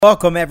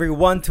Welcome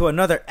everyone to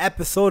another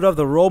episode of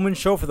The Roman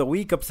Show for the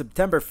week of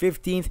September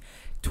 15th,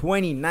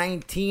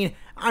 2019.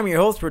 I'm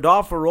your host,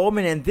 Rodolfo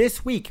Roman, and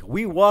this week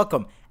we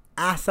welcome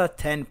Asa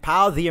Ten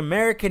Pow, the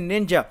American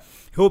Ninja,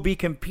 who will be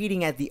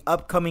competing at the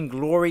upcoming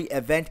Glory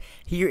event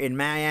here in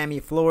Miami,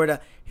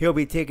 Florida. He'll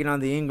be taking on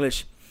the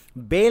English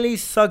Bailey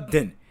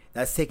Sugden.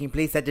 That's taking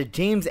place at the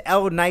James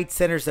L. Knight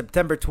Center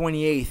September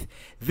 28th.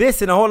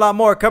 This and a whole lot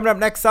more coming up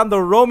next on The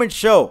Roman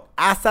Show.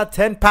 Asa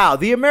Ten Pow,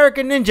 the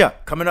American Ninja,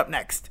 coming up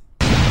next.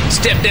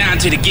 Step down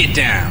to the get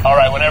down. All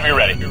right, whenever you're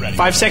ready.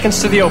 5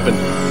 seconds to the open.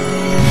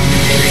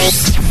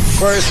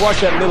 Aquarius, watch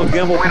that middle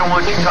gimbal. We don't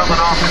want you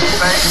coming off in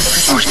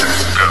space. Booster,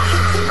 go.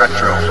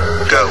 Retro,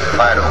 go.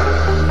 Vital,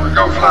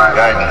 Go fly.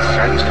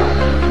 guidance, go.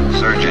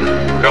 Surgeon,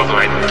 Go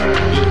flight.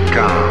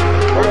 com.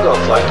 We're go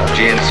flight.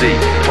 GNC,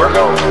 We're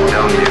go.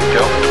 telling you,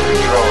 Go.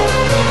 control.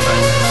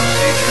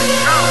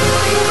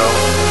 Procedure, info,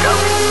 Go.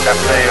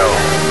 FAO,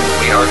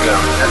 We are go.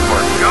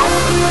 network, Go.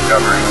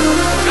 covering,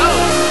 Go.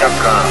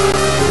 Capcom.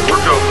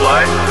 We're go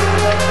flight.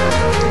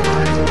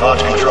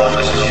 Launch control,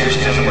 this is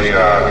Houston. We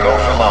are go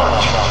for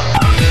launch.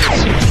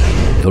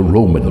 The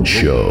Roman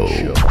Show.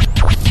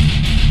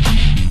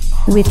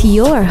 With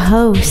your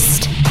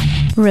host,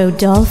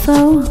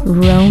 Rodolfo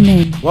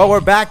Roman. Well, we're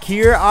back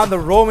here on The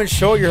Roman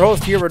Show. Your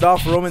host here,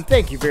 Rodolfo Roman.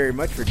 Thank you very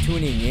much for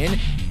tuning in.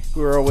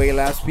 We were away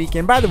last week.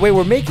 And by the way,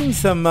 we're making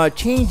some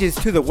changes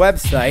to the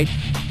website.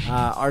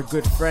 Our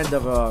good friend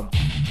of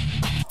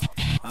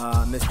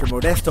Mr.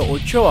 Modesto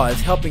Ochoa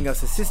is helping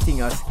us,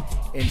 assisting us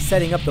in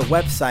setting up the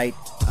website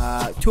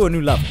to a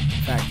new level.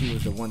 In fact, he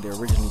was the one that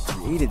originally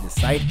created the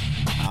site,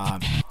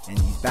 and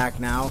he's back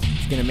now.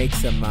 He's going to make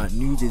some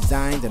new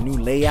designs, a new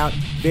layout,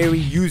 very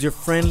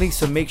user-friendly,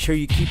 so make sure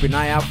you keep an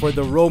eye out for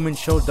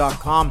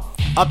theromanshow.com,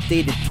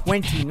 updated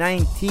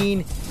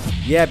 2019.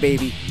 Yeah,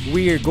 baby,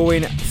 we are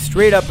going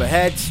straight up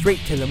ahead, straight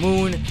to the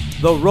moon.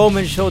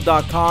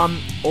 Theromanshow.com,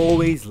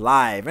 always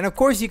live. And of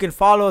course, you can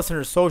follow us on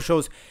our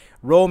socials.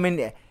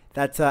 Roman,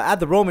 that's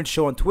at The Roman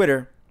Show on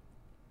Twitter,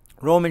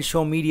 Roman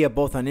Show Media,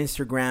 both on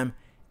Instagram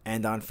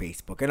and on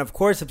Facebook. And of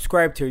course,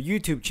 subscribe to our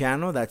YouTube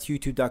channel. That's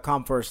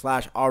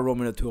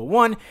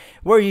youtube.com/rroman201,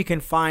 where you can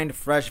find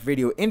fresh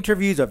video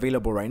interviews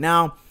available right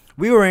now.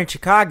 We were in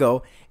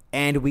Chicago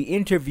and we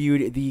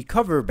interviewed the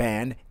cover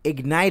band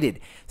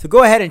Ignited. So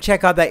go ahead and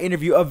check out that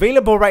interview,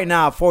 available right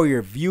now for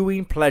your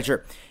viewing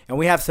pleasure. And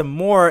we have some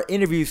more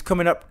interviews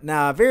coming up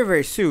now very,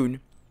 very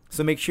soon.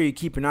 So make sure you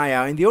keep an eye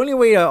out. And the only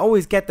way to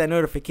always get that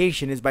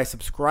notification is by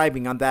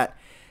subscribing on that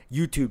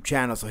YouTube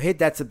channel. So hit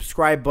that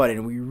subscribe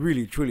button. We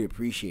really, truly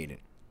appreciate it.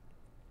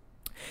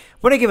 I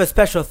want to give a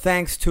special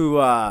thanks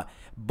to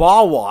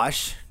Ball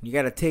Wash. You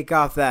got to take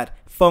off that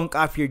funk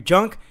off your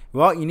junk.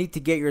 Well, you need to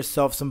get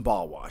yourself some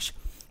Ball Wash.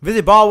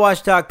 Visit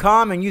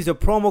ballwash.com and use the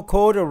promo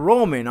code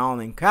ROMAN, all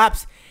in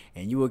caps,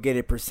 and you will get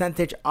a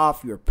percentage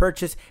off your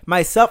purchase.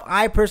 Myself,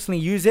 I personally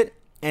use it.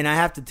 And I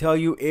have to tell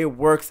you, it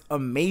works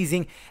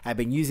amazing. I've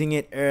been using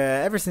it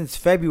ever since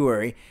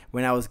February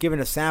when I was given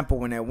a sample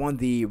when I won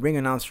the Ring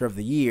Announcer of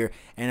the Year.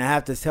 And I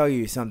have to tell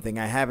you something.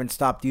 I haven't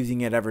stopped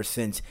using it ever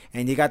since.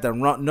 And you got the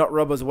nut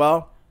rub as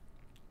well.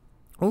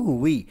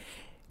 Ooh-wee.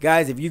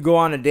 Guys, if you go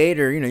on a date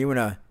or, you want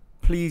to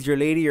please your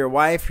lady, your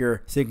wife,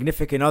 your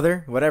significant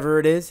other, whatever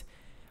it is,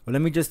 well,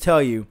 let me just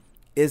tell you,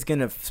 it's going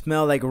to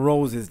smell like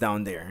roses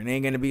down there. It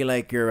ain't going to be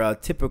like your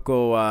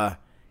typical,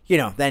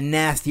 that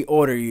nasty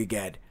odor you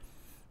get.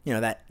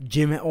 That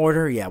gym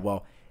order, yeah,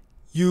 well,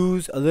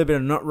 use a little bit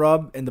of nut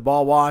rub in the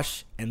Ball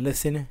Wash, and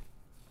listen,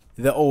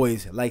 they'll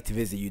always like to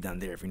visit you down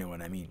there, if you know what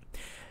I mean.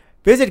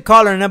 Visit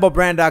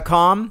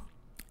collarandelbowbrand.com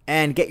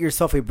and get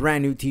yourself a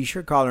brand new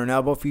t-shirt, Collar and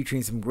Elbow,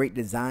 featuring some great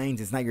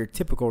designs. It's not your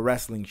typical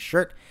wrestling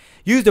shirt.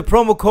 Use the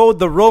promo code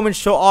The Roman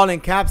Show, all in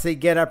caps, to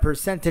get a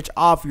percentage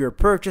off your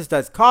purchase.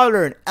 That's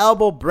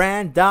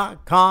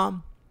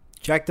collarandelbowbrand.com.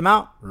 Check them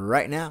out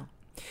right now.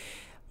 I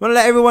want to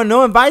let everyone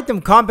know, invite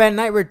them. Combat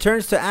Night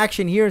returns to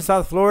action here in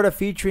South Florida,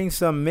 featuring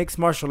some mixed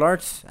martial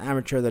arts,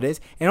 amateur that is,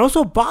 and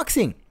also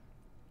boxing.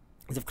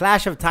 It's a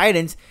Clash of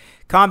Titans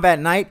Combat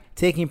Night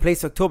taking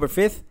place October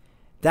 5th.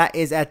 That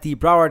is at the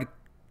Broward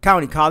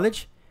County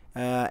College,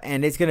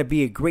 and it's going to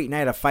be a great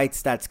night of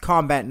fights. That's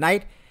Combat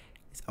Night.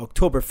 It's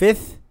October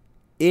 5th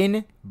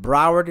in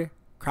Broward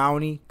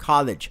County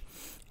College.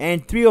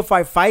 And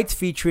 305 fights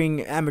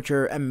featuring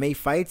amateur MMA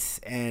fights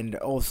and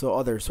also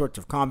other sorts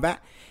of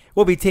combat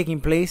will be taking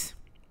place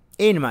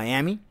in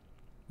Miami.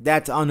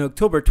 That's on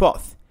October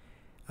 12th.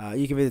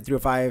 You can visit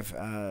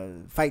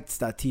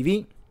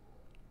 305fights.tv.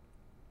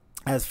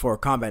 As for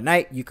Combat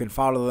Night, you can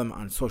follow them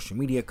on social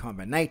media,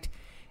 Combat Night,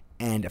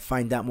 and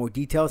find out more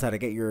details, how to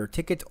get your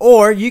tickets.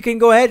 Or you can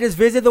go ahead and just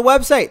visit the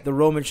website,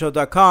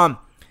 theromanshow.com.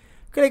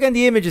 Click on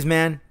the images,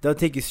 man. They'll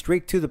take you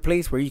straight to the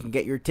place where you can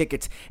get your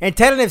tickets. And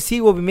Titan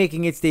FC will be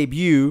making its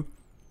debut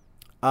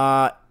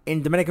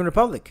in Dominican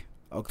Republic,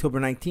 October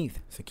 19th.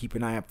 So keep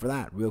an eye out for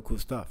that. Real cool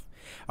stuff.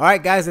 All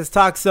right, guys, let's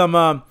talk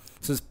some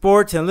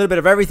sports and a little bit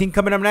of everything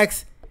coming up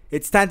next.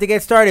 It's time to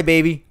get started,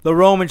 baby. The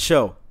Roman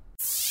Show.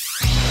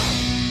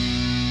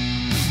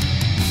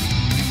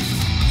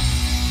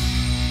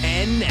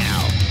 And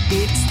now,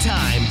 it's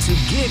time to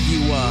give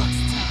you a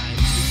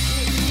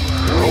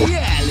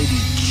reality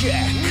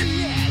check.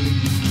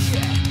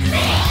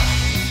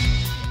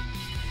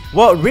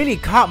 What really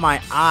caught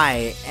my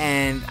eye,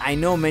 and I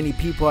know many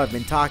people have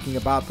been talking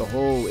about the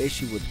whole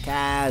issue with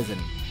Kaz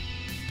and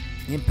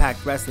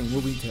Impact Wrestling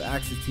moving to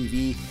Access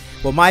TV.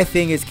 Well, my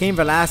thing is, Cain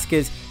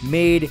Velasquez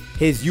made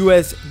his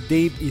US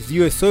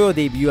soil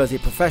debut as a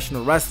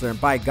professional wrestler, and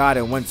by God,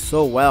 it went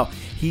so well.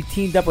 He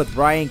teamed up with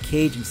Brian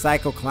Cage and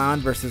Psycho Clown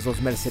versus Los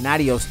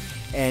Mercenarios,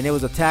 and it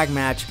was a tag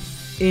match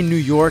in New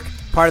York,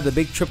 part of the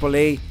big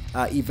AAA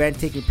event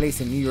taking place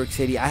in New York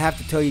City. I have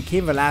to tell you,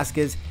 Cain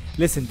Velasquez,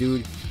 listen,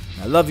 dude,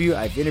 I love you.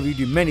 I've interviewed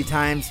you many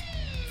times.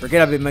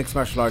 Forget about mixed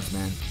martial arts,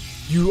 man.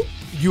 You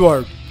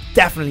are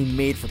definitely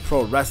made for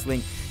pro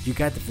wrestling. You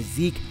got the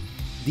physique.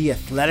 The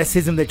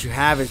athleticism that you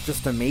have is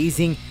just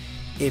amazing.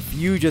 If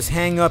you just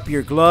hang up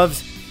your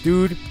gloves,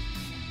 dude,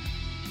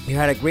 you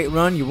had a great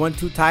run. You won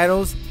 2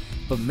 titles.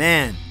 But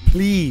man,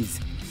 please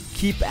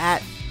keep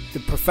at the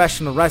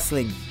professional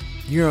wrestling.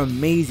 You're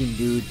amazing,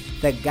 dude.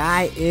 That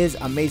guy is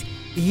amazing.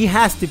 He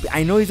has to be.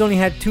 I know he's only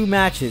had 2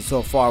 matches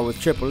so far with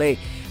AAA.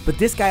 But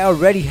this guy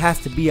already has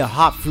to be a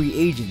hot free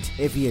agent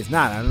if he is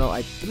not. I don't know.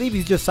 I believe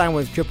he's just signed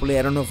with AAA.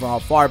 I don't know for how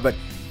far, but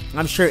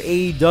I'm sure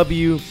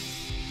AEW,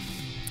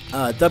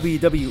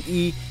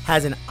 WWE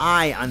has an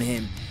eye on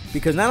him,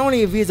 because not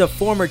only if he's a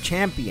former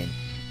champion,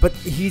 but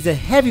he's a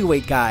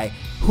heavyweight guy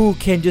who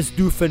can just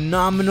do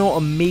phenomenal,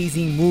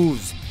 amazing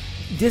moves.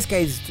 This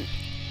guy's...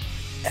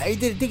 I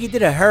think he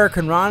did a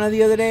Hurricane Rana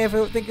the other day, if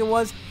I think it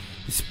was.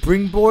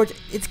 Springboard.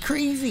 It's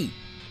crazy.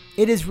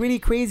 It is really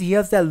crazy. He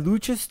has that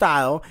lucha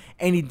style,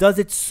 and he does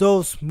it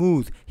so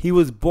smooth. He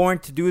was born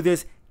to do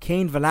this.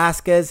 Cain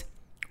Velasquez,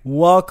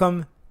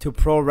 welcome to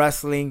pro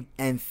wrestling,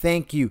 and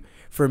thank you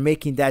for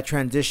making that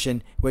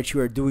transition, which you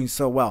are doing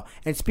so well.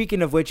 And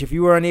speaking of which, if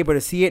you were unable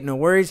to see it, no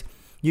worries.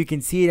 You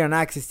can see it on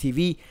Access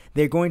TV.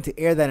 They're going to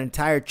air that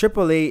entire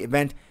AAA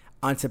event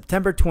on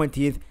September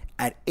 20th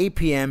at 8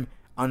 p.m.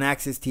 on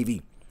Access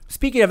TV.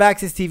 Speaking of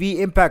Access TV,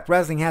 Impact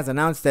Wrestling has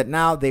announced that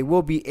now they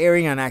will be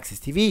airing on Access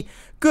TV.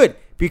 Good,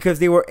 because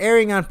they were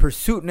airing on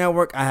Pursuit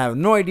Network. I have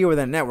no idea where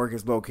that network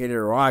is located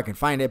or how I can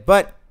find it,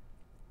 but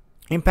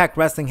Impact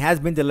Wrestling has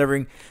been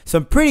delivering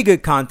some pretty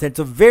good content,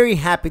 so very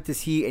happy to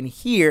see and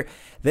hear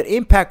that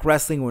Impact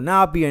Wrestling will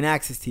now be on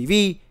Access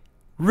TV.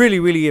 Really,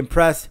 really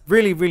impressed,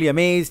 really, really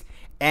amazed.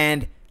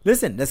 And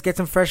listen, let's get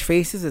some fresh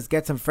faces, let's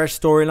get some fresh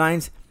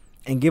storylines,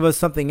 and give us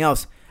something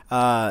else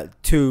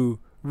to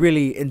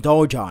really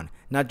indulge on.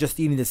 Not just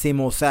eating the same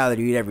old salad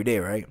you eat every day,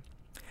 right?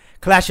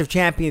 Clash of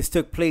Champions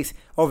took place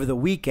over the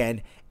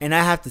weekend, and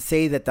I have to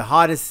say that the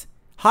hottest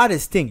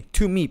thing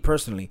to me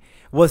personally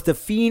was The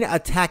Fiend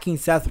attacking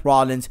Seth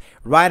Rollins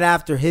right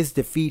after his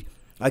defeat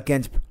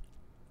against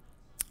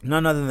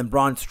none other than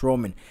Braun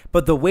Strowman.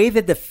 But the way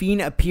that The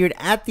Fiend appeared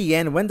at the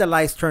end when the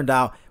lights turned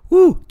out,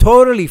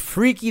 totally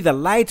freaky. The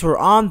lights were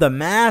on, the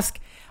mask.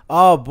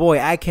 Oh boy,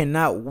 I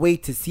cannot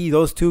wait to see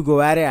those two go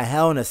at it at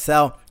Hell in a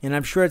Cell. And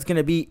I'm sure it's going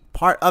to be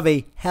part of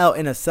a Hell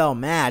in a Cell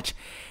match.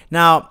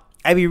 Now,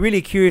 I'd be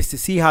really curious to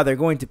see how they're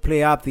going to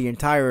play out the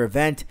entire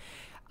event.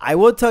 I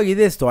will tell you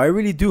this though, I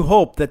really do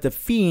hope that The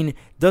Fiend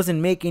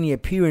doesn't make any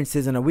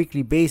appearances on a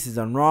weekly basis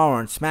on Raw or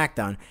on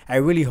SmackDown. I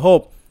really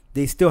hope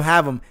they still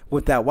have him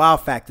with that wow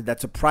factor, that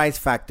surprise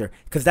factor,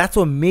 because that's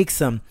what makes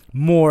him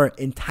more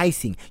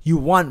enticing. You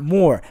want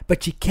more,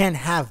 but you can't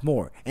have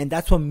more. And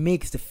that's what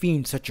makes The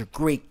Fiend such a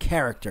great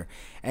character.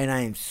 And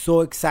I am so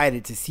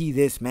excited to see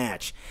this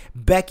match.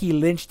 Becky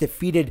Lynch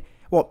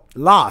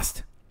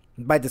lost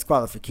by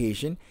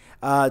disqualification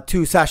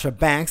to Sasha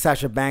Banks.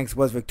 Sasha Banks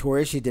was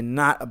victorious. She did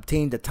not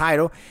obtain the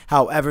title.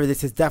 However,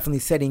 this is definitely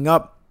setting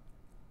up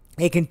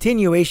a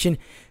continuation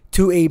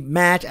to a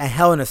match at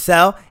Hell in a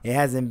Cell. It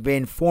hasn't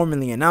been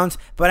formally announced,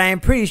 but I am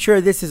pretty sure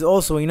this is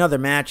also another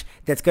match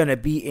that's going to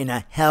be in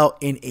a Hell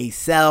in a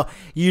Cell.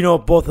 You know,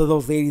 both of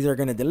those ladies are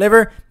going to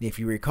deliver. If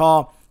you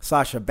recall,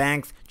 Sasha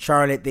Banks,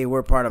 Charlotte, they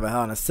were part of a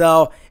Hell in a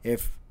Cell.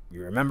 If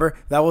you remember,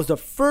 that was the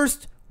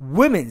first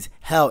women's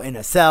Hell in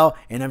a Cell,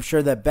 and I'm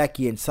sure that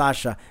Becky and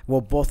Sasha will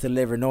both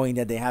deliver, knowing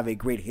that they have a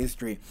great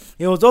history.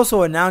 It was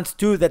also announced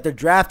too that the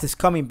draft is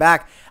coming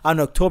back on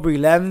October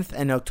 11th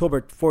and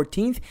October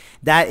 14th.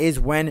 That is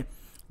when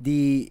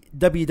the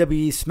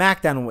WWE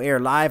SmackDown will air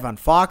live on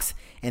Fox,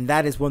 and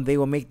that is when they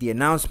will make the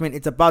announcement.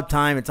 It's about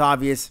time. It's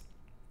obvious.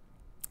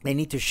 They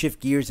need to shift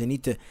gears. They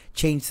need to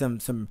change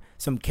some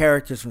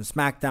characters from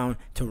SmackDown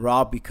to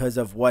Raw because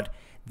of what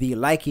the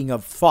liking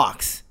of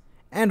Fox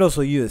and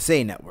also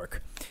USA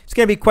Network. It's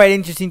going to be quite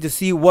interesting to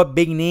see what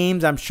big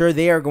names I'm sure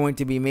they are going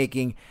to be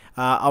making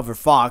over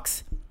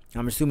Fox.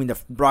 I'm assuming the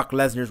Brock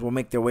Lesnar's will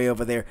make their way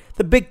over there.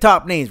 The big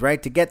top names,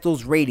 right? To get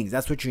those ratings.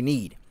 That's what you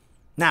need.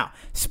 Now,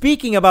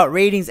 speaking about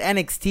ratings,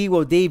 NXT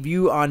will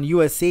debut on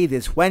USA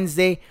this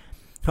Wednesday.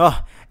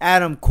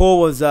 Adam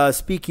Cole was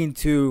speaking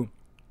to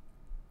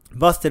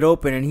busted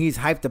open, and he's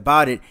hyped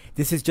about it.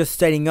 This is just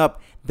setting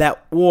up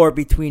that war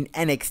between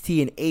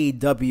NXT and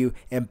AEW,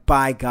 and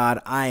by God,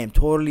 I am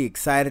totally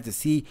excited to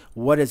see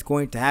what is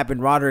going to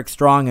happen. Roderick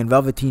Strong and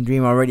Velveteen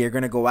Dream already are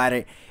going to go at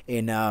it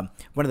in one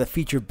of the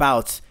featured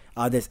bouts,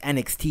 this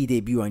NXT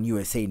debut on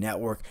USA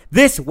Network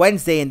this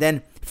Wednesday, and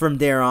then from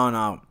there on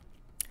out.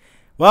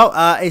 Well,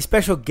 a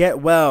special get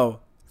well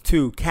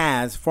to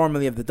Kaz,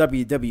 formerly of the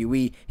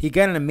WWE. He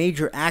got in a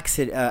major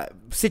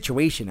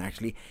situation,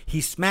 actually. He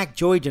smacked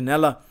Joey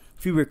Janela.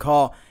 If you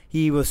recall,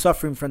 he was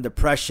suffering from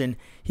depression.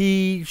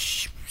 He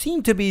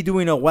seemed to be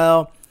doing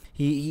well.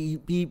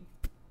 He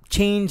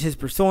changed his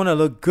persona,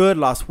 looked good,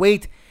 lost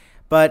weight,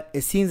 but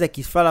it seems like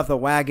he's fell off the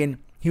wagon.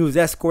 He was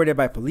escorted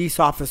by police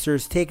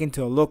officers, taken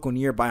to a local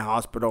nearby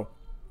hospital.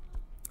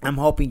 I'm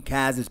hoping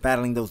Kaz is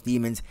battling those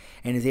demons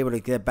and is able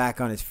to get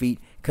back on his feet,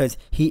 because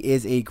he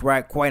is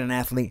quite an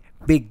athlete.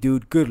 Big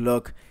dude, good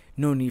look.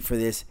 No need for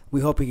this.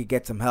 We hope he could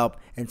get some help,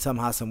 and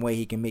somehow, some way,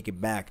 he can make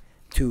it back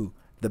to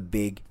the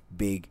big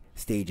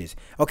stages.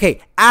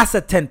 Okay,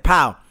 Asa Ten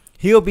Pow.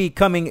 He'll be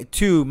coming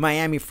to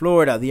Miami,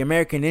 Florida. The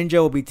American Ninja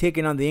will be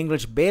taking on the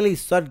English Bailey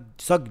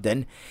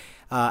Sugden.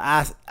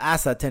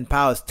 Asa Ten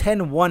Pow is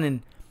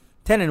 10-1,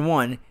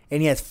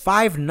 and he has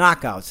 5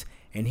 knockouts.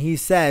 And he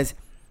says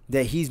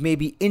that he's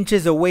maybe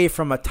inches away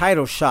from a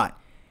title shot.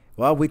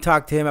 Well, we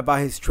talked to him about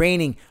his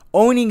training,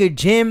 owning a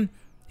gym,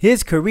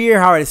 his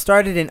career, how it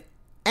started,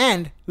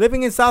 and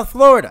living in South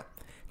Florida.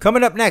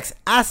 Coming up next,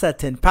 Asa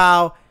Ten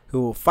Pow,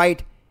 who will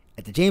fight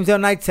at the James L.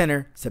 Knight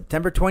Center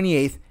September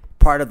 28th,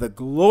 part of the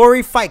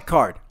Glory fight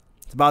card.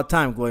 It's about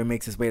time Glory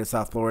makes his way to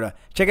South Florida.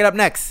 Check it up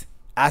next,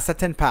 Asa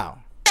Ten Pow.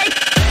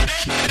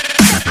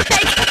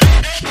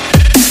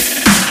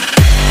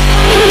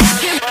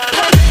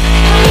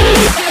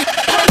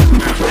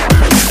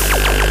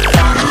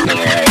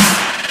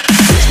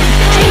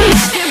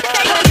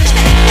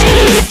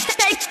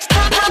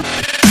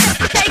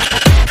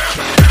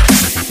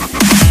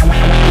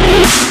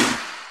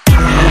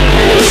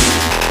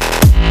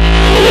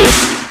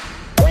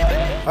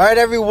 All right,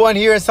 everyone,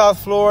 here in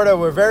South Florida,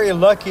 we're very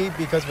lucky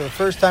because for the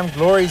first time,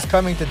 Glory is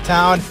coming to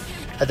town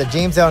at the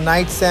James L.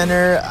 Knight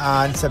Center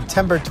on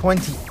September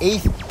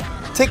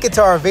 28th. Tickets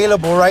are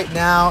available right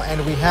now,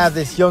 and we have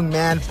this young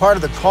man, part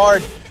of the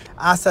card,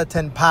 Asa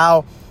Ten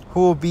Pow, who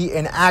will be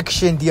in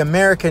action, the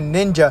American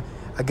Ninja,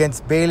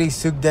 against Bailey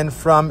Sugden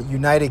from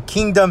United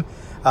Kingdom.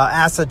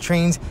 Asa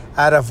trains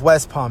out of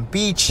West Palm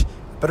Beach,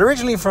 but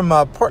originally from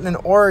Portland,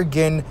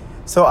 Oregon.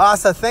 So,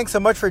 Asa, thanks so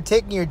much for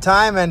taking your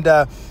time, and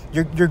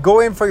you're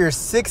going for your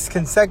 6th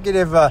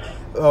consecutive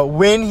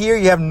win here.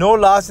 You have no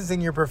losses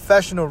in your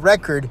professional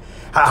record.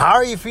 How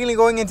are you feeling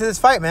going into this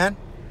fight, man?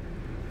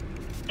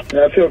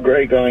 I feel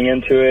great going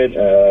into it.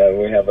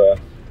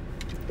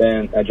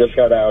 I just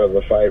got out of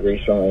a fight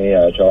recently,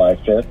 July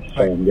 5th,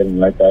 so I'm getting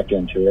right back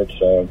into it.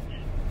 So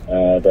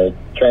the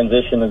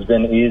transition has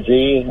been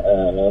easy.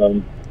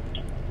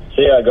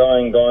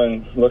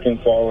 Looking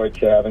forward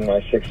to having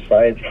my 6th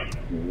fight. I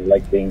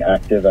like being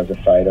active as a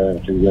fighter.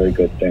 It's a really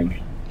good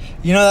thing.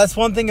 You know, that's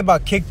one thing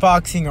about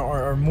kickboxing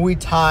or Muay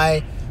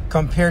Thai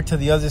compared to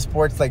the other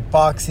sports like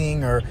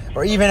boxing or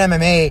even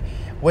MMA,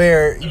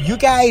 where you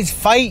guys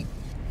fight,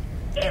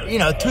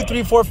 2,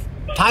 3, 4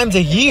 times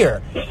a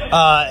year.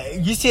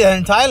 You see that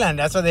in Thailand.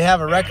 That's why they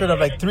have a record of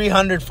like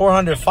 300,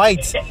 400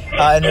 fights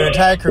in their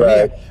entire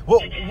career. Right.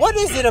 Well, what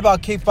is it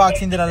about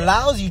kickboxing that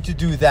allows you to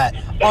do that,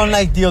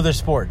 unlike the other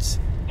sports?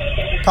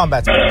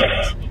 Combat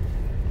sports.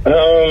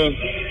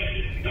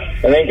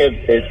 I think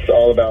it's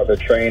all about the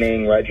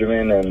training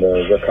regimen and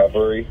the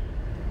recovery.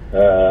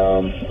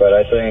 But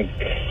I think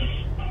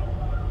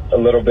a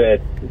little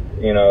bit,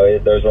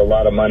 there's a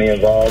lot of money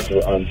involved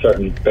on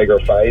certain bigger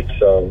fights.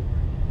 So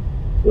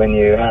when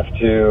you have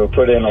to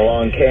put in a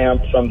long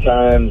camp,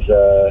 sometimes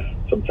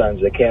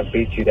they can't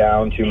beat you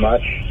down too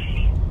much.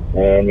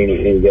 And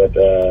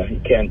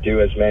you can't do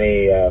as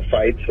many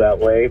fights that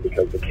way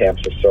because the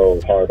camps are so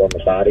hard on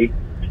the body.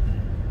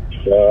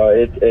 So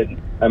I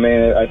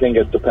think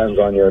it depends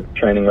on your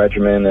training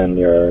regimen and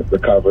your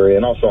recovery,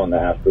 and also on the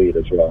athlete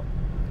as well.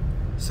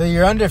 So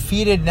you're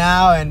undefeated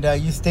now, and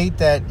you state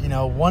that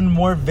one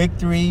more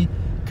victory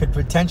could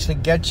potentially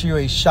get you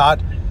a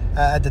shot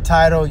at the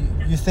title.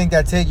 You think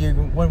that's it?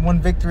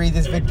 One victory,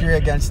 this victory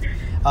against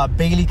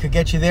Bailey, could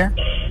get you there?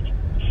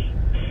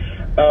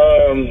 I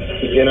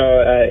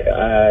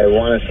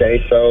want to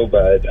say so,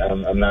 but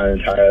I'm not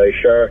entirely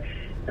sure.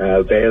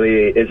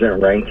 Bailey isn't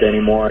ranked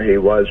anymore. He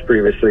was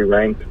previously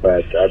ranked,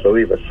 but I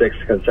believe a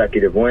 6th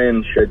consecutive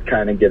win should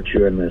kind of get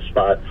you in the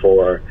spot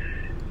for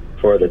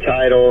the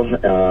title.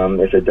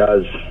 If it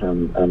does,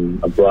 I'm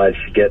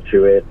obliged to get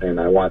to it, and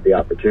I want the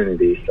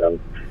opportunity. So.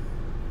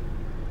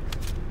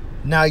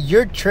 Now,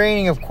 you're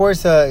training, of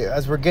course,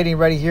 as we're getting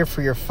ready here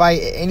for your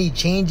fight. Any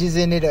changes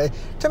in it?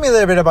 Tell me a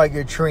little bit about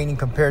your training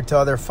compared to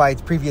other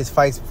fights, previous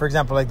fights, for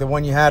example, like the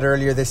one you had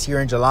earlier this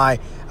year in July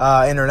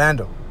in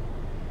Orlando.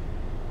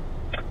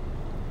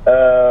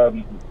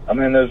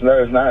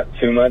 There's not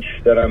too much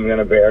that I'm going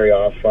to vary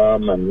off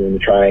from. I'm going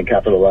to try and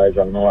capitalize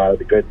on a lot of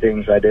the good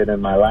things I did in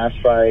my last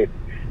fight.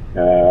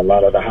 A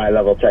lot of the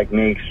high-level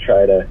techniques,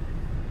 try to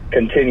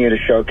continue to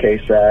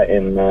showcase that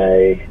in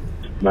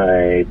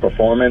my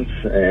performance,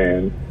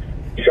 and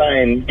try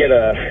and get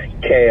a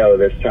KO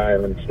this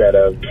time instead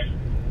of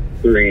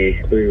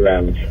three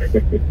rounds.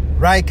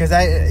 Right, because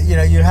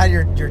you had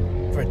your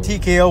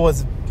TKO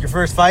was your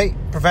first fight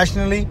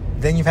professionally.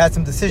 Then you've had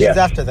some decisions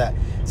after that,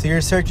 so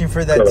you're searching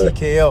for that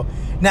TKO.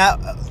 Now,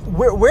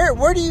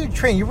 where do you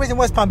train? You're in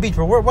West Palm Beach,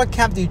 but what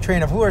camp do you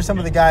train? Who are some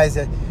of the guys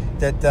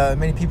that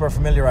many people are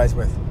familiarized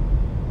with?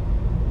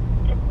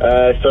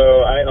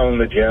 So I own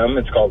the gym.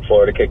 It's called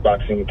Florida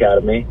Kickboxing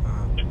Academy,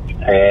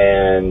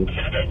 and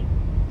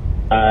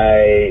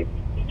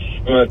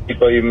some of the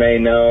people you may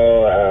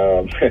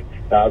know.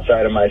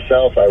 Outside of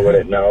myself, I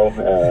wouldn't know.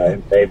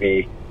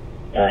 Maybe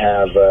I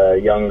have a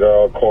young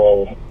girl,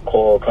 Cole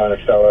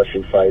Conestella.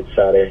 She fights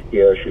out of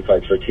here. She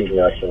fights for Team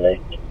USA.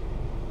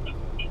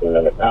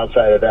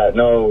 Outside of that,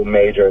 no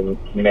major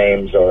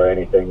names or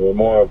anything. We're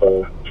more of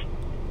a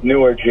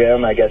newer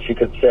gym, I guess you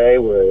could say.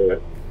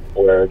 We're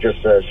just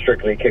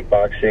strictly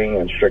kickboxing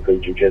and strictly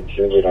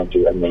jiu-jitsu. We don't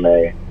do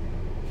MMA.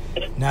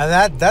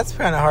 Now that's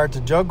kind of hard to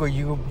juggle.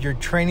 You're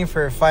training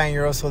for a fight and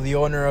you're also the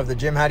owner of the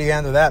gym. How do you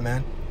handle that,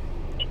 man?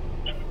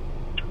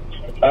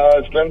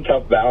 It's been a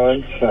tough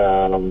balance.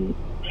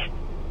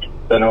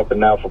 Been open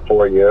now for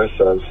 4 years,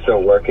 so I'm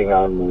still working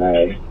on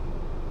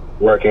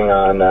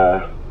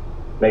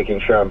making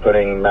sure I'm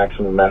putting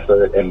maximum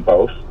effort in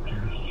both.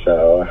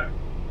 So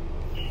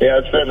yeah,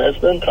 it's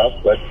been tough,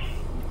 but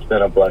it's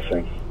been a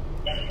blessing.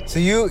 So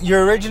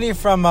you're originally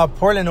from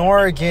Portland,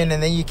 Oregon,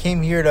 and then you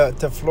came here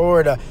to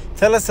Florida.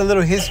 Tell us a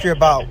little history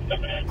about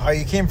how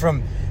you came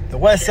from the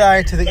west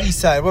side to the east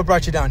side. What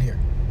brought you down here?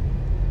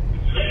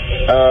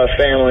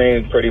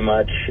 Family, pretty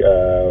much.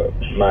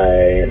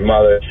 My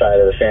mother's side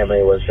of the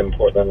family was in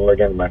Portland,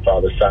 Oregon. My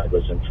father's side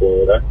was in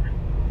Florida.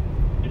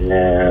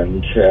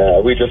 And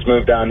we just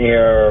moved down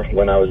here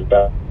when I was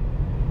about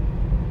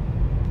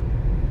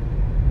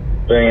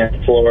being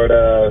in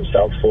Florida,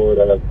 South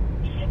Florida,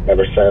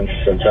 ever since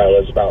I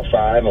was about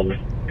 5. I'm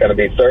going to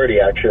be 30,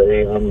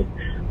 actually,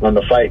 on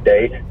the fight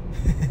date.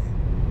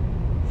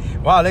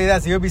 Wow, look at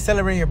that. So you'll be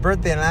celebrating your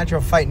birthday on an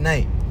actual fight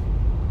night.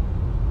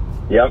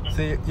 Yep.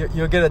 So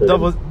you'll get a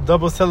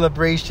double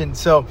celebration.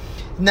 So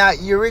now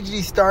you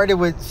originally started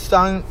with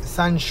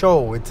San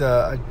Shou. It's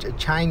a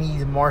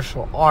Chinese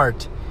martial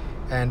art,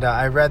 and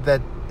I read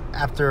that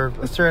after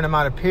a certain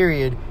amount of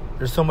period,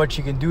 there's so much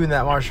you can do in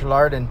that martial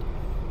art, and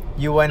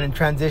you went and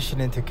transitioned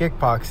into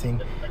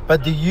kickboxing.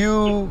 But do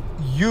you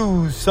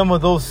use some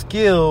of those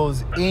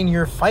skills in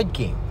your fight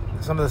game?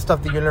 Some of the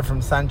stuff that you learned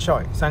from San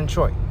Choi.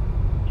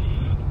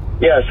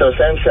 Yeah, so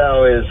San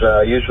Shou is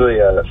usually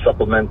a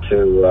supplement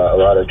to a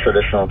lot of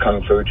traditional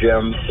Kung Fu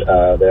gyms.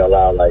 They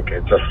allow,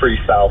 it's a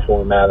freestyle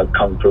format of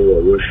Kung Fu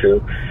or Wushu.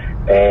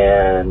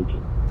 And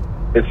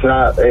it's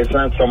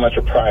not so much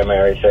a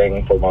primary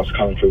thing for most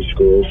Kung Fu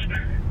schools.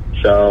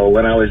 So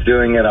when I was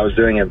doing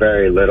it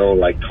very little,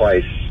 like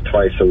twice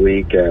a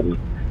week. And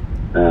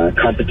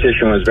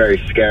competition was very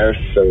scarce.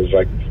 So it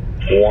was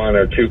 1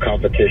 or 2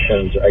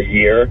 competitions a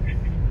year.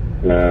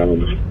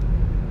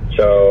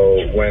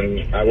 So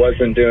when I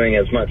wasn't doing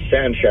as much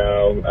San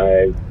Shou,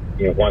 I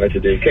wanted to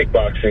do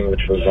kickboxing,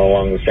 which was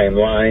along the same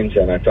lines,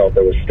 and I felt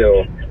there was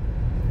still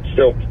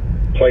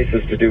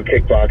places to do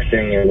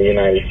kickboxing in the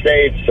United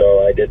States,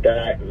 so I did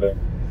that.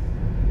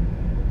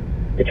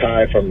 Muay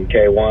Thai from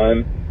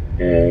K1,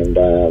 and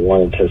I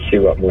wanted to see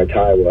what Muay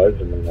Thai was,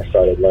 and then I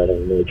started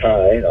learning Muay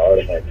Thai, the art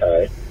of Muay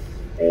Thai,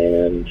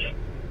 and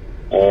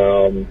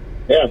and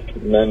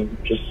then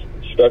just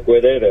stuck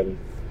with it and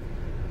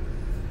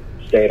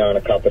stayed on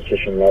a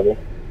competition level.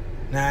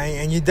 Now,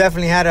 and you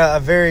definitely had a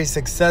very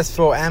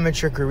successful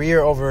amateur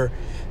career, over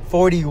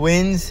 40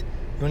 wins.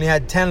 You only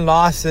had 10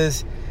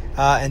 losses,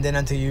 and then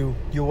until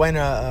you went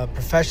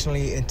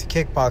professionally into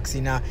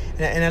kickboxing. Now,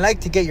 and I'd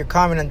like to get your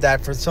comment on that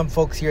for some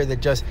folks here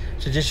that just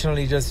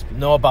traditionally just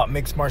know about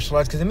mixed martial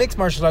arts. Because in mixed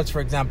martial arts, for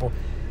example,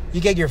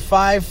 you get your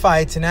 5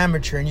 fights in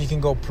amateur and you can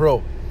go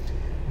pro.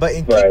 But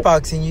in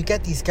kickboxing, you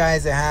get these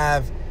guys that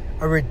have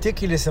a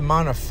ridiculous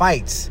amount of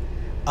fights.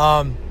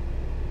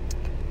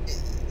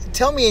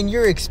 Tell me, in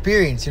your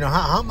experience,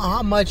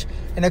 how much,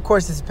 and of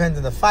course this depends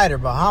on the fighter,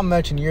 but how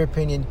much, in your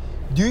opinion,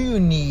 do you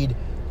need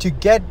to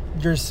get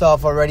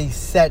yourself already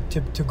set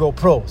to go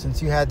pro,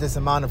 since you had this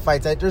amount of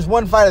fights? There's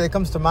one fighter that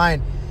comes to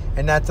mind,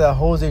 and that's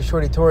Jose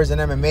Shorty Torres in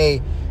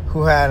MMA,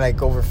 who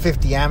had over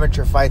 50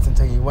 amateur fights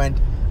until he went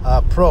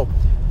pro.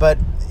 But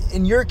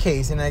in your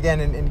case, and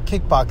again in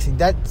kickboxing,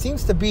 that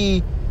seems to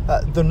be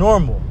the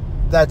normal.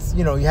 That's,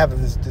 you have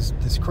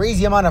this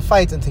crazy amount of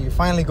fights until you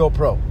finally go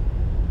pro.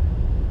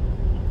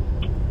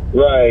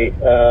 Right.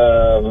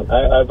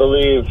 I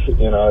believe,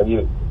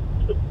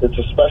 it's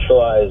a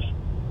specialized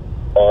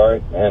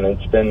art, and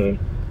it's been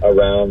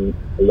around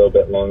a little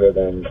bit longer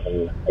than,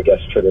 I guess,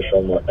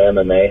 traditional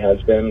MMA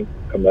has been,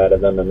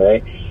 combative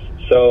MMA.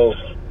 So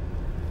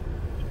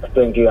I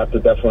think you have to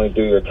definitely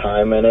do your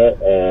time in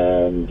it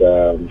and,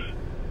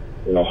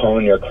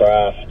 hone your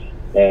craft.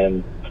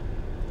 And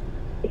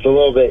it's a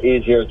little bit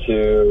easier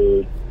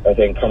to I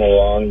think, come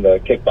along the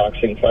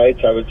kickboxing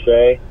fights, I would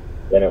say,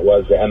 than it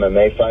was the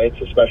MMA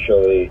fights,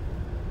 especially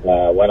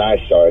when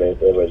I started.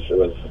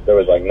 There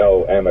was like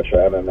no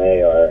amateur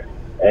MMA or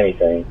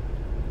anything.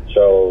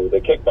 So the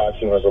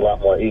kickboxing was a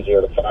lot more easier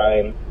to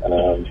find.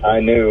 I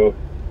knew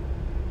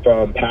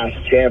from past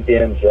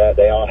champions that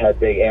they all had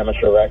big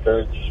amateur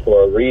records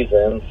for a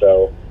reason,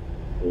 so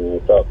I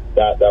thought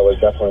that was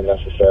definitely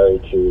necessary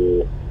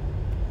to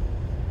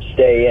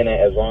stay in it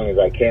as long as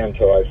I can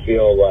till I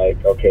feel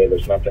like, okay,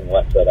 there's nothing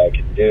left that I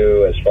can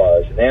do as far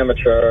as an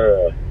amateur,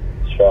 or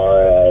as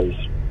far as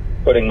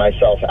putting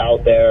myself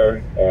out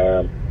there.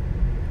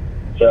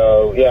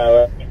 So,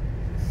 yeah,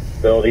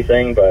 ability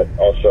thing, but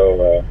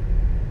also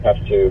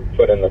have to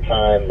put in the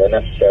time, the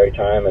necessary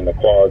time, and the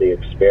quality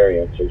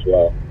experience as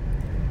well.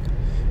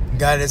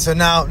 Got it. So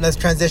now let's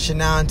transition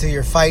now into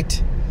your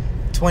fight,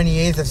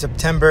 28th of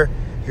September.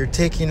 You're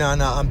taking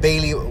on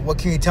Bailey. What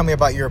can you tell me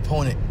about your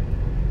opponent?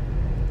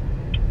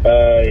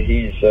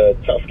 He's a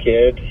tough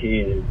kid.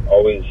 He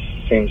always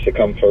seems to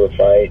come for the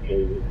fight.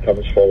 He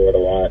comes forward a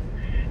lot.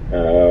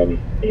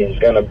 He's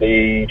going to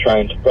be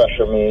trying to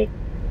pressure me.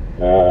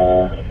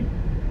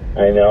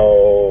 I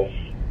know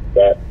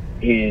that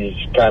he's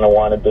kind of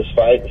wanted this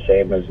fight, the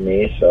same as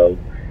me, so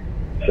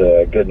it's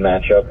a good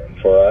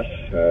matchup for us.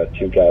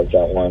 Two guys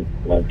that want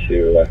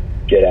to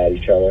get at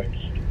each other.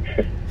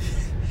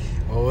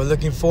 Well, we're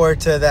looking forward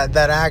to that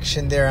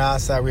action there,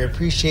 Asa. We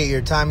appreciate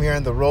your time here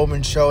on the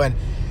Roman Show, and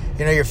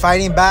you're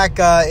fighting back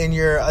in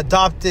your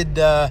adopted,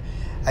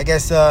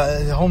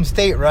 home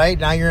state, right?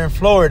 Now you're in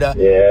Florida.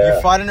 Yeah.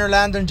 You fought in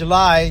Orlando in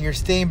July. You're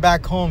staying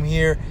back home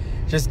here,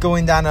 just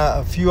going down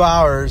a few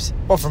hours.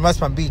 Well, from West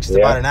Palm Beach, it's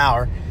about an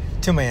hour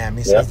to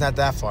Miami, so it's not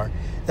that far.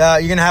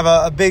 You're gonna have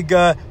a big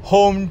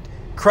home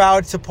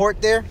crowd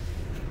support there.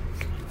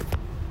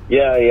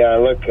 Yeah.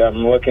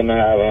 I'm looking to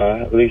have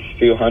at least a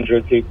few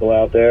hundred people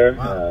out there.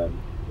 Wow.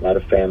 A lot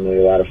of family,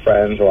 a lot of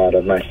friends, a lot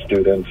of my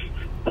students.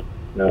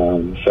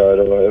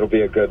 So it'll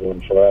be a good one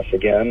for us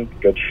again.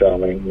 Good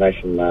showing, nice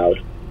and loud.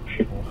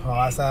 Well,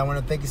 Asa, I want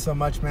to thank you so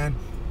much, man,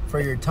 for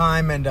your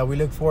time, and we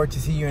look forward to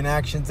see you in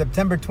action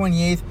September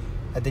 28th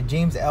at the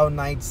James L.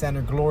 Knight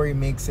Center. Glory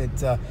makes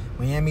its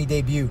Miami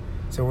debut,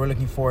 so we're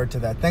looking forward to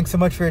that. Thanks so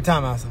much for your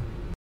time, Asa.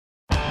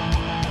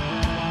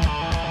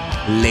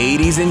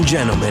 Ladies and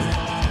gentlemen,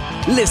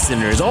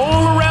 listeners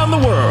all around the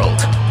world,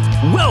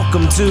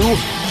 welcome to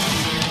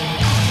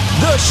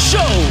The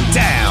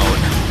Showdown.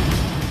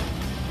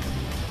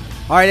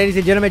 All right, ladies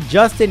and gentlemen,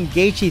 Justin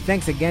Gaethje.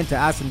 Thanks again to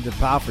Asa Ten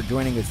Pow for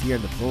joining us here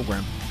in the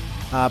program.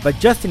 But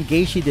Justin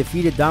Gaethje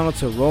defeated Donald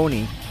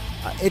Cerrone.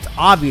 It's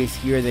obvious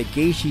here that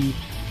Gaethje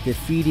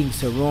defeating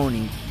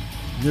Cerrone,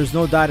 there's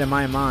no doubt in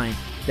my mind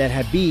that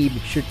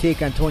Khabib should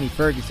take on Tony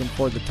Ferguson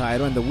for the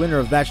title, and the winner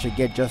of that should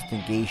get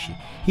Justin Gaethje.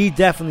 He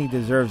definitely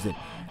deserves it.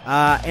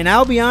 And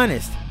I'll be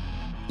honest,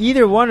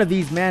 either one of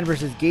these, man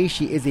versus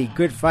Gaethje, is a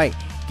good fight.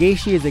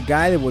 Gaethje is a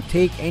guy that will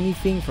take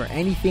anything for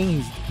anything.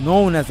 He's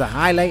known as a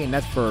highlight, and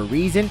that's for a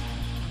reason,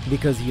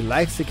 because he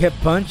likes to get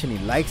punched and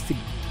he likes to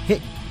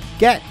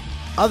get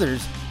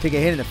others to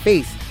get hit in the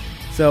face.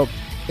 So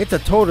it's a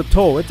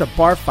toe-to-toe. It's a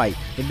bar fight,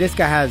 and this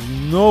guy has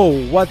no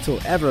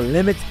whatsoever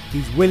limits.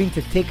 He's willing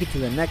to take it to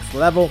the next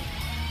level,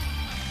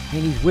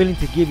 and he's willing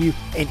to give you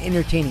an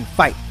entertaining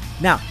fight.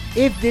 Now,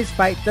 if this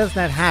fight does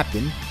not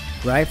happen,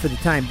 right, for the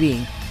time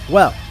being,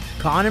 well,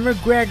 Conor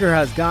McGregor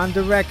has gone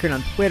to record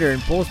on Twitter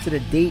and posted a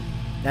date.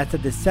 That's a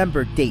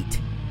December date.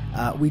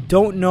 We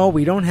don't know.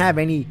 We don't have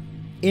any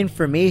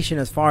information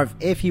as far as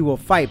if he will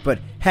fight. But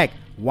heck,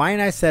 why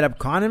not set up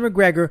Conor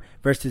McGregor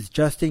versus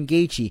Justin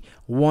Gaethje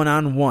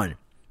one-on-one?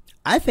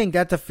 I think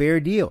that's a fair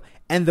deal.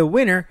 And the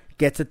winner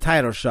gets a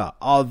title shot.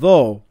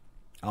 Although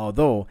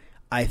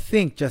I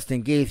think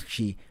Justin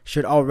Gaethje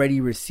should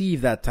already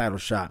receive that title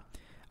shot.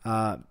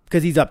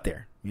 Because he's up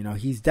there.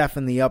 He's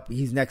definitely up.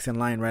 He's next in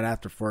line right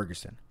after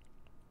Ferguson.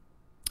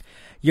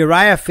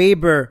 Uriah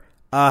Faber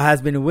has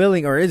been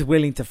willing or is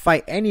willing to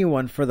fight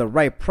anyone for the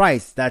right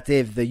price. That's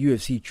if the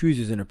UFC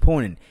chooses an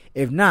opponent.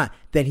 If not,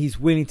 then he's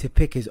willing to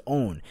pick his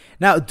own.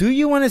 Now, do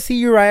you want to see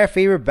Uriah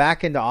Faber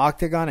back in the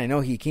octagon? I know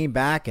he came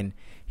back and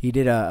he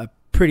did a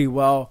pretty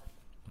well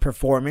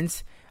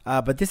performance.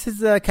 But this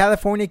is a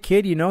California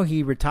kid.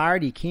 He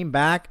retired. He came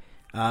back.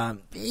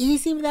 He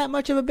seemed that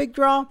much of a big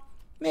draw?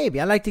 Maybe.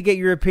 I'd like to get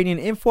your opinion.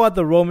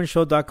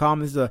 info@theromanshow.com.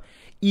 This is an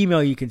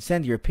email you can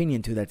send your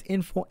opinion to. That's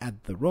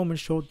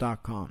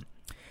info@theromanshow.com.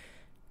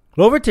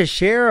 Glover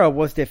Teixeira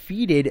was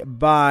defeated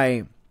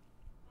by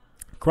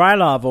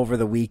Krylov over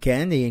the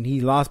weekend, and he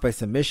lost by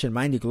submission.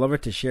 Mind you, Glover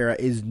Teixeira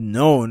is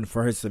known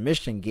for his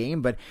submission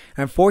game, but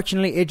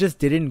unfortunately, it just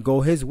didn't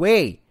go his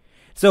way.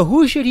 So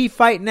who should he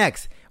fight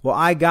next? Well,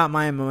 I got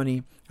my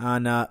money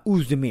on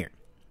Oezdemir.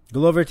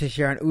 Glover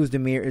Teixeira and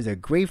Oezdemir is a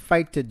great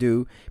fight to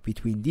do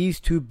between these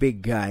two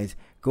big guys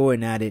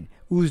going at it.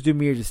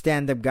 Oezdemir is a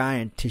stand-up guy,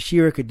 and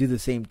Teixeira could do the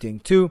same thing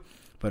too.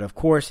 But of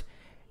course,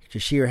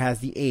 Teixeira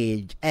has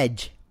the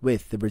edge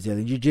with the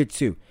Brazilian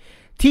Jiu-Jitsu.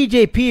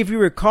 TJP, if you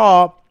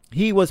recall,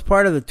 he was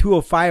part of the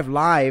 205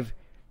 Live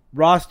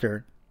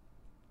roster,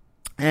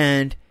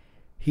 and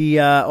He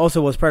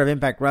also was part of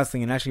Impact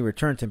Wrestling and actually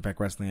returned to Impact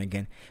Wrestling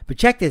again. But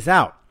check this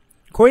out.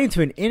 According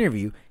to an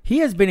interview, he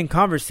has been in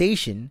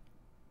conversations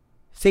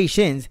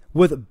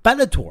with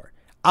Bellator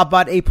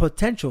about a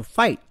potential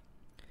fight.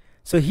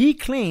 So he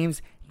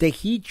claims that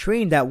he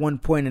trained at one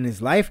point in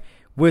his life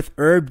with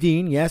Herb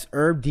Dean. Yes,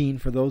 Herb Dean,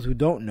 for those who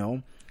don't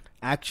know,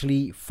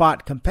 actually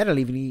fought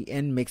competitively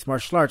in mixed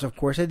martial arts. Of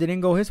course, it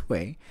didn't go his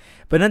way.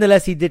 But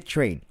nonetheless, he did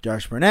train.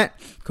 Josh Burnett,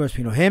 of course,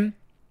 we know him,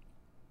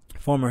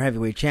 former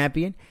heavyweight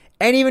champion,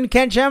 and even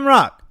Ken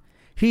Shamrock.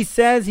 He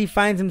says he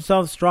finds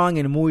himself strong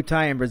in Muay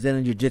Thai and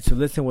Brazilian Jiu-Jitsu.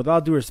 Listen, with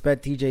all due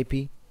respect,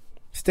 TJP,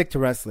 stick to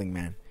wrestling,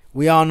 man.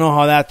 We all know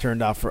how that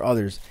turned out for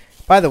others.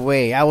 By the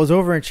way, I was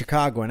over in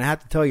Chicago, and I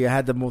have to tell you, I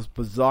had the most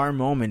bizarre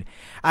moment.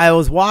 I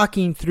was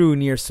walking through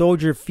near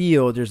Soldier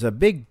Field. There's a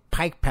big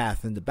bike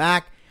path in the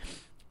back.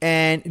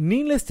 And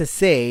needless to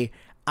say,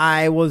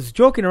 I was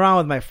joking around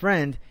with my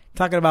friend,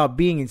 talking about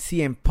being in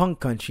CM Punk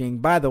country.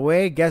 And by the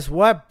way, guess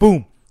what?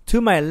 Boom. To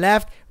my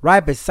left,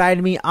 right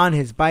beside me on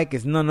his bike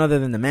is none other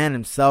than the man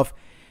himself,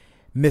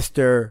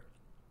 Mr.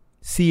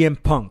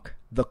 CM Punk,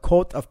 the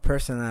cult of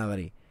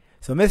personality.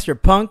 So,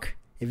 Mr. Punk,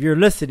 if you're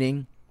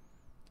listening,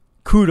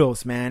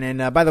 kudos, man.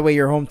 And by the way,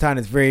 your hometown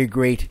is very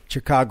great.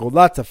 Chicago,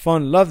 lots of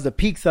fun, loves the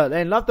pizza,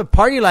 and love the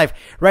party life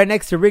right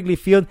next to Wrigley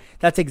Field.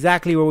 That's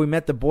exactly where we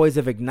met the boys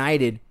of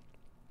Ignited.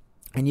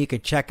 And you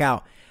can check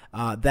out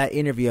that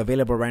interview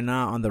available right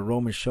now on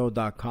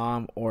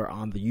theromanshow.com or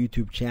on the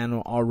YouTube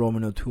channel, All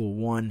Roman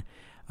 201.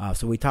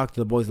 So we talked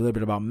to the boys a little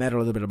bit about metal, a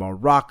little bit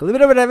about rock, a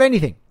little bit of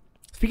anything.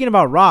 Speaking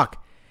about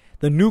rock,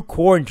 the new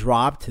Korn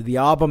dropped. The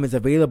album is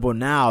available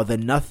now, The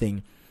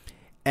Nothing.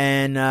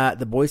 And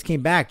the boys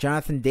came back.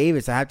 Jonathan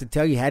Davis, I have to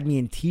tell you, had me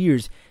in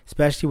tears,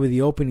 especially with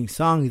the opening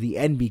song, The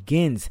End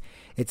Begins.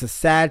 It's a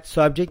sad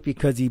subject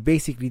because he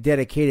basically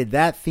dedicated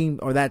that theme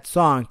or that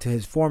song to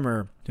his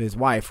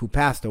wife, who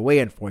passed away,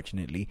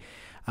 unfortunately.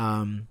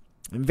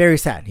 Very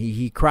sad.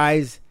 He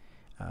cries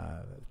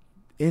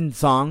in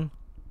song.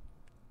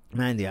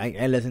 Man,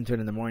 I listened to it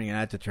in the morning and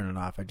I had to turn it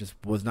off. I just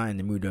was not in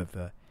the mood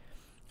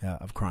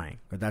of crying.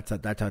 But that's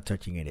how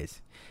touching it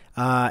is.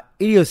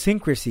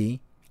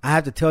 Idiosyncrasy, I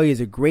have to tell you,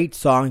 is a great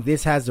song.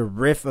 This has a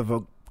riff of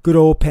a good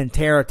old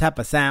Pantera type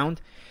of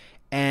sound.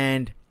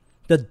 And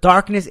The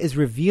Darkness is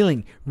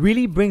Revealing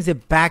really brings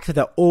it back to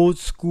the old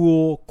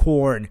school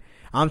Korn.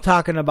 I'm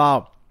talking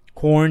about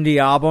Korn, the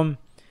album,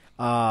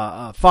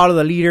 Follow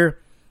the Leader,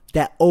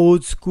 that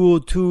old school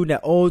tune,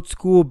 that old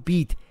school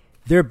beat.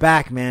 They're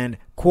back, man.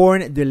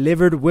 Korn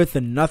delivered with The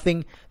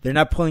Nothing. They're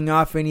not pulling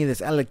off any of this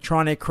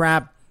electronic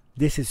crap.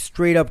 This is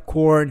straight up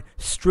Korn,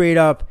 straight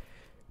up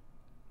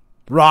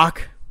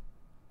rock,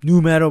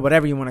 new metal,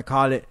 whatever you want to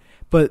call it.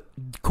 But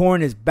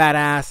Korn is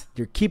badass.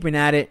 They're keeping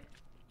at it.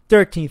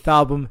 13th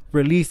album,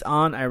 released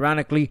on,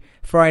 ironically,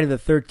 Friday the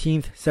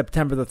 13th,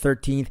 September the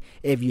 13th.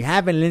 If you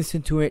haven't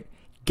listened to it,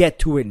 get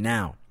to it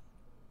now.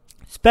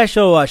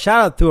 Special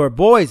shout out to our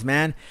boys,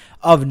 man,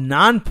 of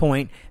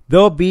Nonpoint.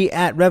 They'll be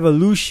at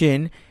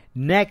Revolution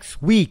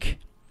next week.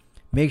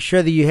 Make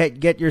sure that you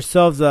get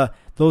yourselves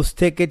those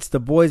tickets. The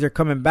boys are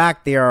coming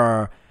back. They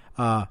are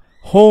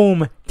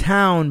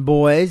hometown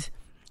boys,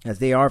 as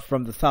they are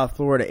from the South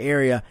Florida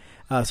area.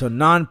 So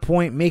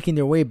Nonpoint making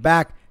their way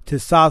back to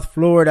South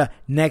Florida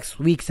next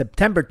week,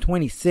 September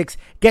 26th.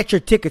 Get your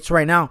tickets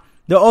right now.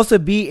 They'll also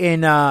be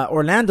in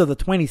Orlando the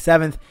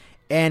 27th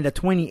and the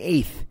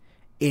 28th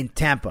in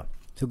Tampa.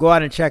 So go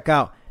out and check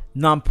out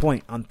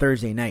Nonpoint on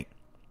Thursday night.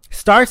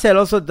 Starset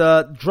also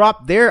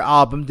dropped their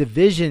album,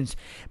 Divisions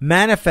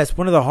Manifest,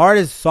 one of the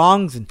hardest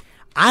songs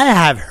I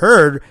have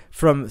heard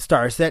from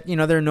Starset. You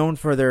know, they're known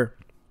for their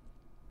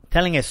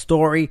telling a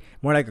story,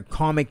 more like a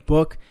comic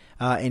book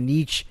in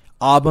each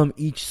album,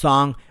 each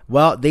song.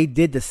 Well, they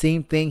did the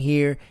same thing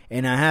here,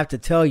 and I have to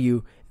tell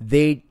you,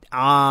 they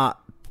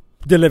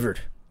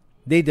delivered.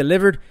 They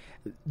delivered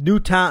new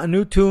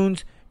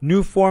tunes,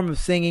 new form of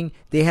singing.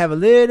 They have a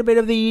little bit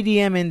of the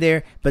EDM in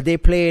there, but they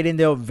play it in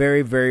there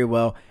very, very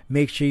well.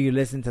 Make sure you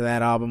listen to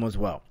that album as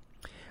well.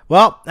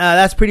 Well,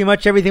 that's pretty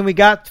much everything we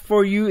got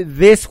for you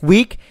this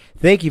week.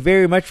 Thank you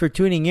very much for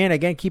tuning in.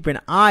 Again, keep an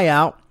eye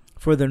out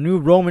for the new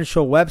Roman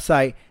Show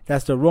website.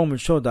 That's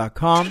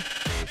theromanshow.com.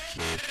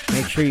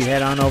 Make sure you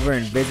head on over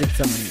and visit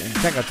and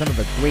check out some of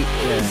the great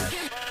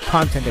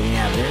content that we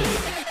have there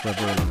for a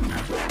very long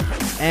time.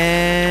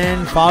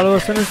 And follow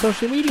us on our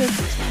social media.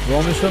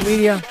 Roman Show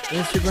Media,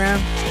 Instagram,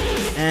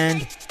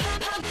 and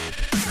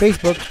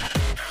Facebook,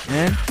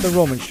 and The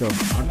Roman Show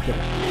on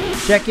Twitter.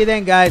 Check you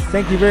then, guys.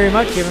 Thank you very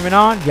much. You haven't been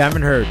on, you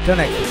haven't heard. Till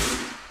next week.